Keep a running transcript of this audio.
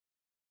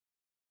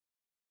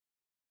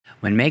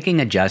When making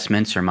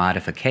adjustments or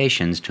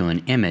modifications to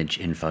an image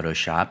in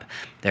Photoshop,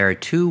 there are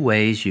two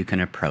ways you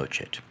can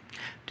approach it: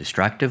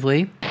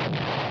 destructively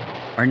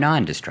or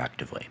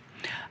non-destructively.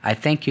 I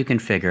think you can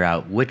figure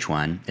out which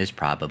one is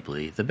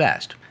probably the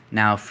best.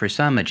 Now, for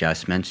some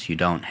adjustments, you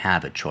don't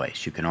have a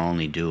choice. You can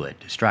only do it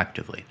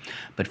destructively.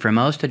 But for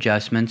most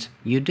adjustments,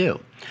 you do.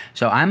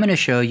 So I'm going to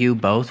show you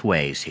both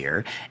ways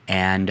here,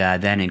 and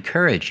then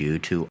encourage you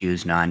to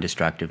use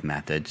non-destructive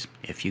methods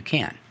if you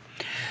can.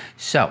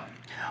 So,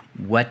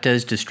 what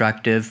does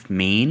destructive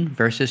mean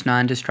versus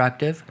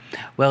non-destructive?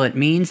 Well, it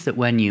means that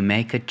when you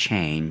make a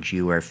change,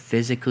 you are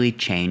physically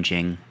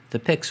changing the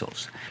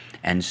pixels.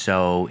 And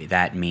so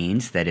that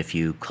means that if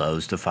you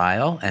close the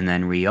file and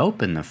then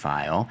reopen the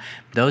file,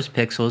 those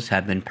pixels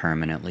have been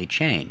permanently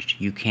changed.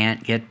 You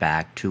can't get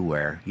back to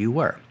where you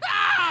were.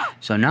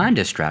 So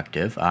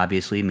non-destructive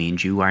obviously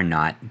means you are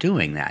not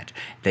doing that,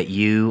 that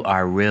you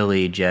are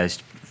really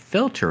just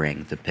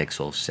filtering the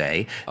pixels,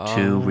 say,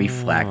 to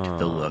reflect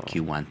the look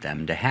you want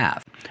them to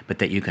have. But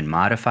that you can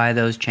modify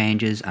those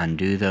changes,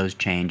 undo those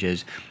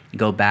changes,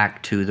 go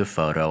back to the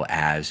photo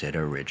as it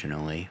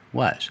originally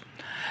was.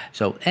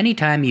 So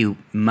anytime you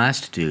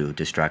must do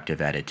destructive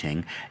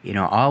editing,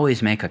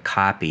 always make a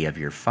copy of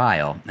your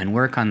file and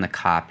work on the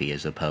copy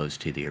as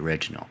opposed to the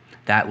original.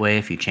 That way,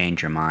 if you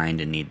change your mind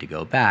and need to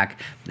go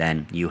back,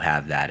 then you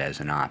have that as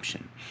an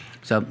option.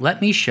 So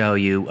let me show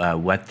you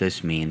what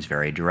this means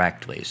very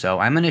directly. So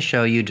I'm going to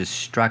show you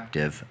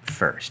destructive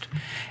first.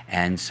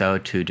 And so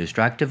to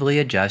destructively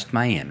adjust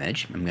my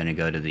image, I'm going to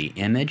go to the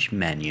Image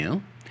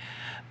menu,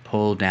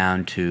 pull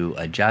down to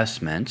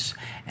Adjustments,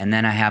 and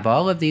then I have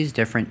all of these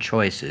different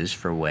choices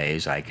for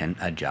ways I can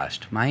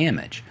adjust my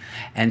image.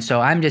 And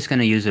so I'm just going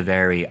to use a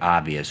very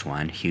obvious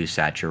one, Hue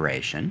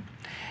Saturation.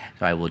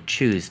 So I will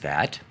choose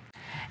that.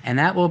 And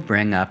that will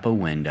bring up a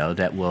window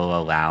that will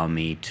allow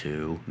me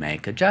to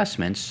make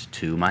adjustments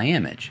to my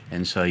image.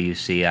 And so you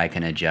see I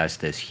can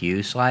adjust this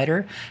hue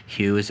slider.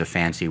 Hue is a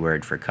fancy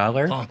word for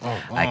color.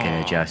 I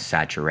can adjust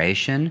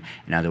saturation.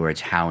 In other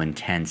words, how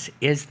intense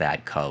is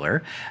that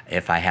color?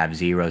 If I have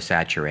 0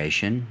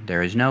 saturation,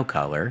 there is no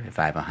color. If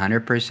I have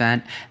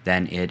 100%,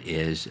 then it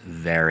is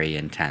very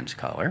intense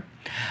color.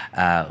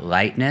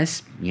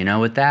 Lightness, you know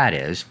what that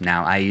is.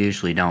 Now, I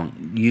usually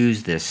don't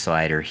use this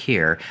slider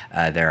here.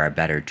 There are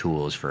better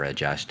tools for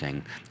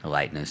adjusting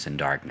lightness and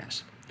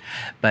darkness.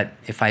 But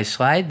if I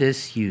slide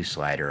this hue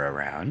slider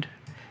around,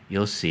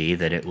 you'll see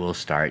that it will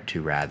start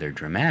to rather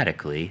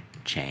dramatically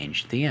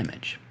change the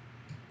image.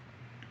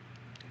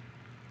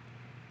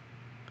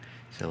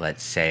 So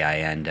let's say I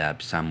end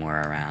up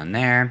somewhere around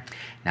there.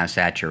 Now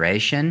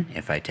saturation,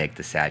 if I take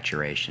the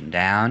saturation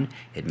down,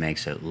 it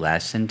makes it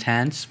less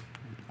intense,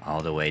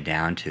 all the way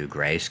down to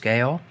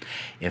grayscale.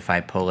 If I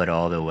pull it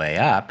all the way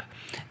up,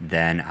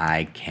 then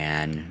I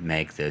can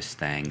make this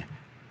thing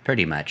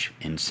pretty much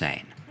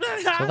insane.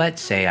 So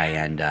let's say I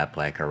end up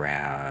like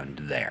around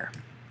there.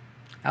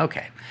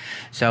 Okay,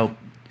 so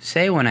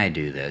say when I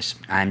do this,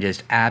 I'm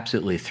just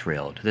absolutely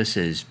thrilled. This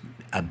is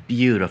a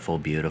beautiful,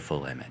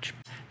 beautiful image.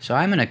 So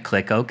I'm going to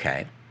click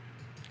OK.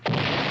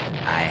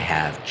 I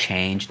have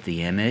changed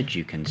the image.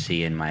 You can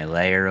see in my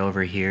layer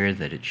over here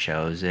that it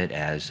shows it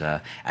as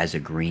a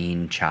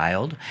green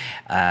child.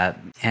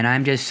 And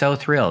I'm just so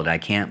thrilled. I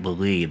can't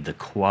believe the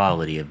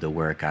quality of the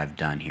work I've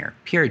done here.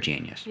 Pure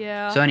genius.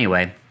 Yeah. So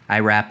anyway, I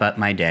wrap up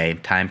my day.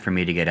 Time for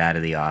me to get out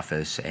of the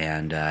office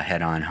and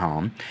head on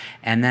home.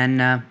 And then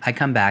I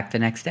come back the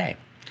next day.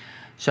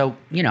 So,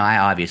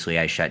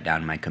 I shut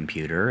down my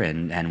computer,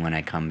 and when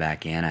I come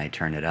back in, I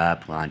turn it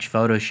up, launch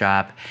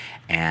Photoshop,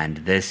 and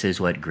this is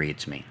what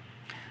greets me.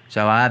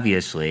 So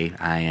obviously,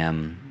 I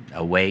am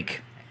awake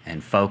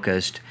and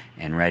focused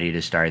and ready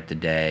to start the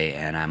day,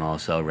 and I'm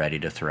also ready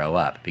to throw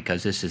up,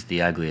 because this is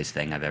the ugliest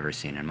thing I've ever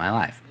seen in my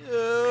life.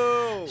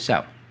 Ew.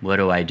 So, what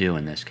do I do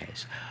in this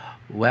case?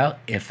 Well,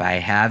 if I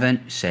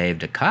haven't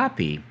saved a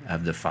copy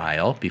of the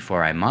file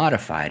before I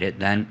modified it,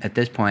 then at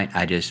this point,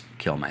 I just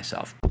kill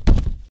myself.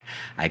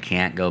 I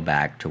can't go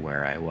back to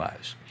where I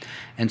was.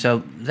 And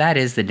so that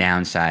is the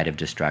downside of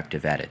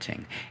destructive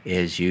editing,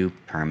 is you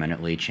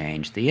permanently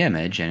change the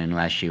image, and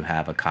unless you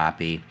have a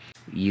copy,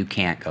 you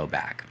can't go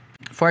back.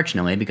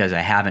 Fortunately, because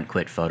I haven't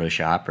quit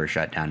Photoshop or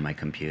shut down my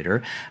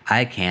computer,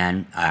 I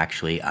can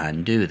actually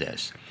undo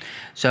this.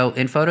 So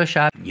in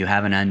Photoshop, you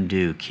have an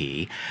undo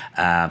key,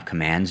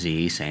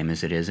 Command-Z, same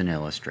as it is in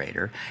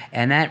Illustrator,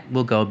 and that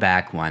will go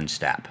back one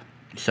step.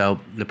 So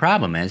the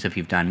problem is, if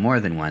you've done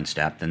more than one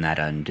step, then that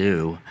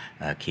undo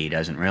key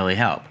doesn't really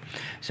help.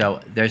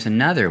 So there's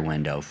another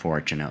window,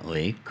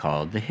 fortunately,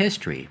 called the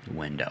History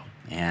window.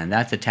 And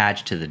that's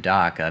attached to the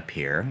dock up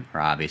here, or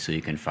obviously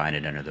you can find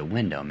it under the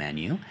Window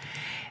menu.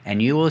 And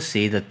you will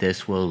see that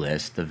this will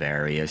list the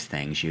various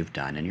things you've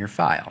done in your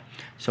file.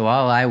 So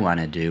all I want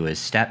to do is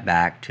step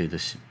back to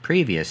the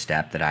previous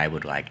step that I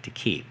would like to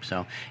keep. So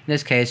in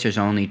this case, there's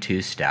only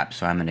 2 steps,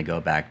 so I'm going to go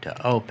back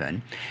to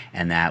Open,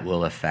 and that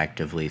will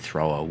effectively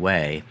throw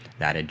away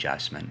that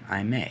adjustment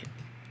I made.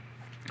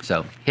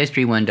 So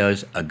history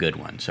window's a good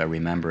one, so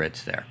remember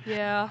it's there.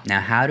 Yeah. Now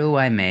how do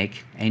I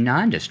make a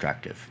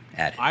non-destructive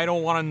edit? I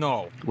don't want to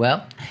know.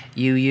 Well,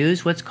 you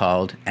use what's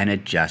called an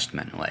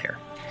adjustment layer.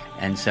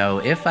 And so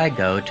if I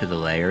go to the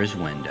layers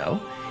window,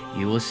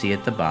 you will see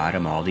at the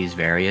bottom all these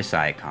various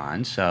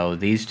icons. So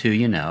these two,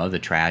 you know, the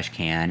trash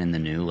can and the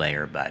new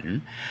layer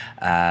button.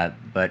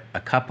 But a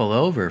couple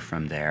over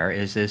from there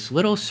is this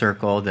little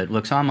circle that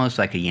looks almost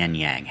like a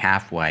yin-yang,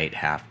 half white,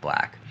 half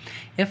black.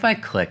 If I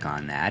click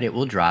on that, it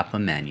will drop a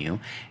menu,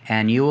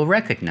 and you will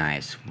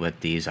recognize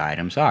what these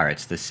items are.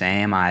 It's the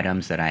same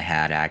items that I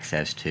had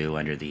access to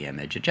under the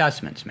Image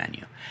Adjustments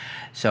menu.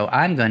 So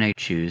I'm going to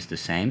choose the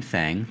same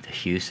thing, the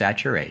hue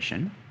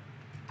saturation.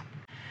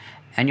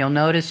 And you'll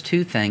notice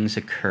two things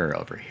occur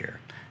over here.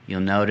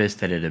 You'll notice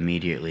that it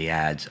immediately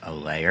adds a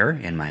layer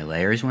in my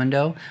layers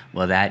window.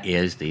 Well, that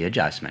is the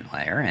adjustment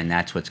layer, and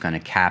that's what's going to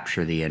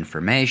capture the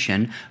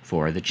information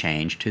for the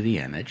change to the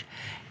image.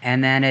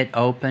 And then it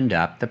opened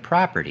up the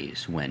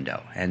properties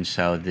window. And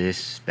so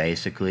this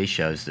basically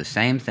shows the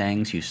same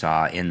things you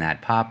saw in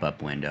that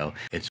pop-up window.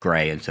 It's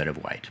gray instead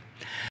of white.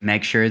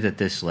 Make sure that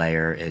this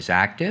layer is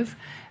active,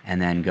 and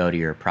then go to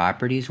your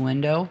properties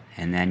window,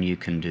 and then you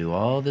can do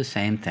all the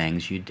same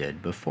things you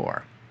did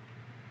before.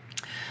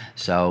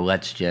 So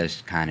let's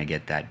just kind of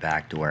get that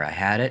back to where I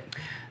had it.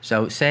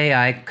 So say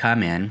I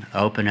come in,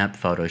 open up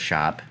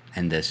Photoshop,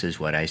 and this is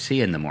what I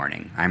see in the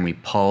morning. I'm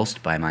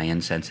repulsed by my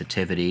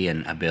insensitivity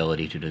and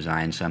ability to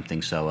design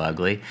something so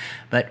ugly,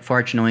 but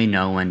fortunately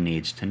no one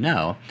needs to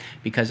know,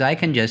 because I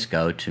can just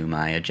go to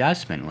my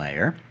adjustment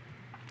layer,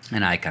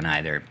 and I can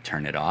either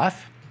turn it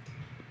off,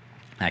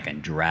 I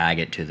can drag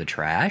it to the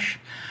trash,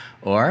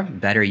 or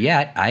better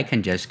yet, I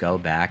can just go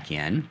back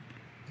in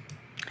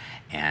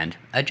and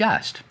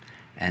adjust.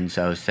 And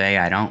so say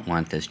I don't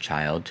want this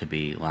child to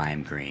be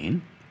lime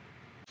green.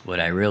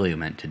 What I really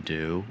meant to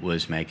do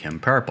was make him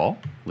purple,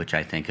 which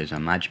I think is a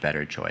much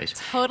better choice.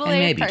 Totally, and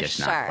maybe for just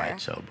sure. not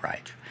quite so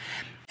bright.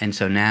 And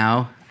so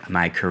now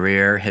my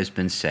career has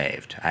been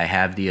saved. I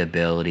have the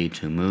ability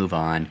to move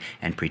on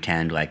and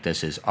pretend like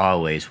this is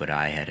always what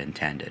I had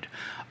intended,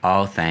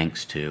 all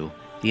thanks to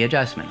the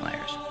adjustment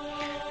layers.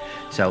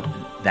 So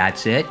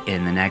that's it.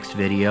 In the next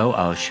video,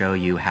 I'll show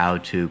you how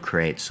to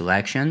create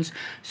selections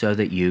so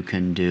that you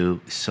can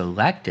do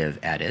selective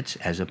edits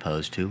as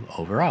opposed to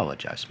overall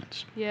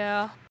adjustments.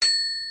 Yeah.